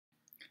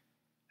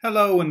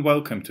Hello and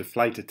welcome to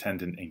Flight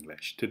Attendant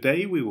English.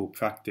 Today we will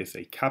practice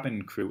a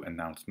cabin crew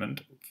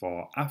announcement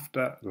for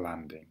after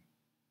landing.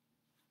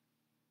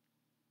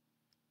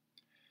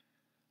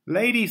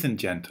 Ladies and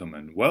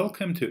gentlemen,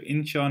 welcome to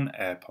Incheon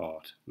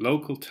Airport.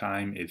 Local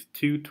time is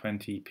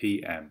 2:20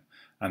 p.m.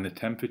 and the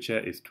temperature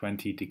is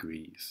 20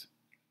 degrees.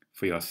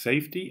 For your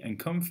safety and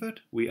comfort,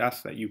 we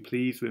ask that you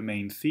please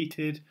remain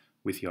seated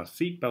with your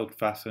seatbelt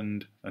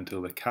fastened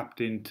until the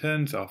captain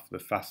turns off the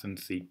fasten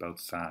seatbelt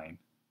sign.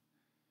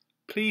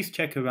 Please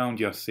check around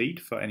your seat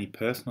for any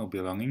personal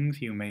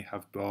belongings you may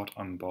have brought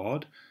on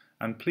board,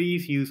 and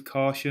please use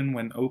caution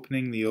when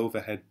opening the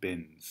overhead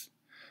bins,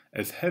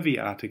 as heavy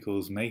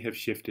articles may have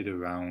shifted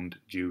around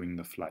during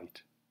the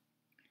flight.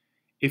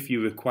 If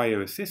you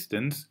require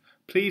assistance,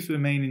 please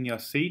remain in your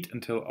seat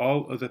until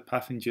all other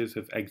passengers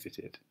have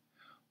exited.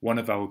 One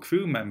of our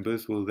crew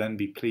members will then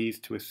be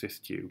pleased to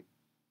assist you.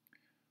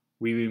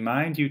 We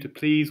remind you to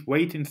please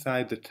wait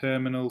inside the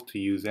terminal to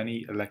use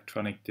any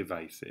electronic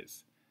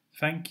devices.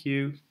 Thank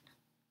you.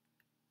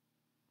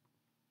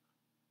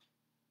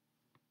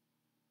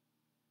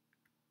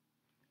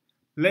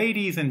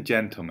 Ladies and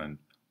gentlemen,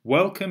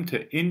 welcome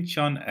to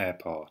Incheon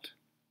Airport.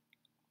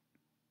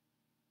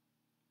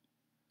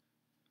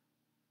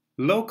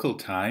 Local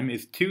time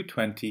is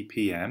 2:20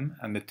 p.m.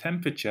 and the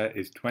temperature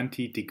is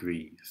 20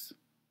 degrees.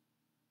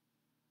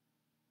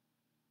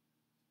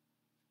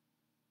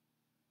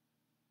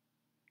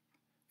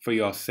 For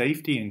your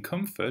safety and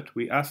comfort,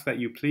 we ask that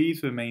you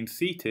please remain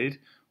seated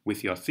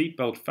with your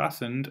seatbelt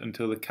fastened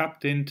until the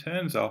captain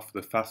turns off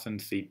the fasten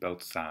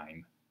seatbelt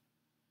sign.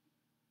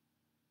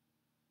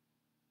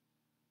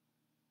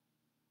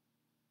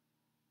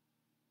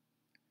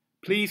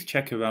 Please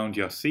check around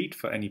your seat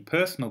for any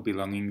personal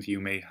belongings you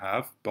may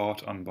have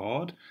brought on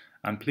board,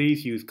 and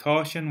please use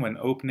caution when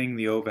opening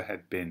the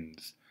overhead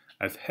bins,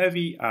 as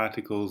heavy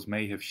articles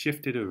may have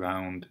shifted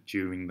around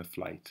during the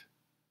flight.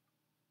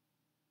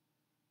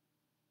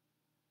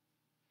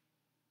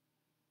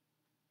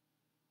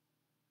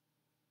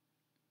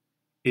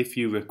 If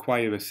you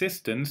require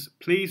assistance,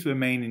 please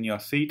remain in your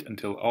seat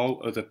until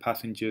all other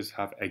passengers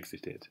have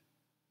exited.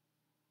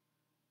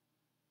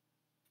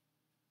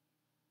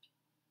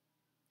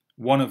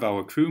 One of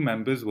our crew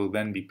members will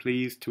then be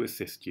pleased to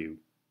assist you.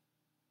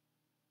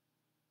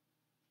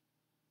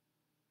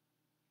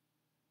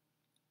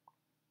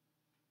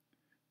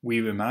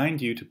 We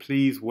remind you to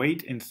please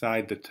wait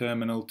inside the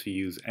terminal to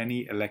use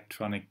any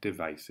electronic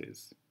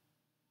devices.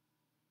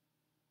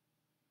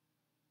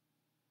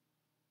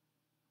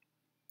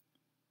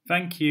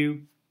 Thank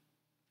you.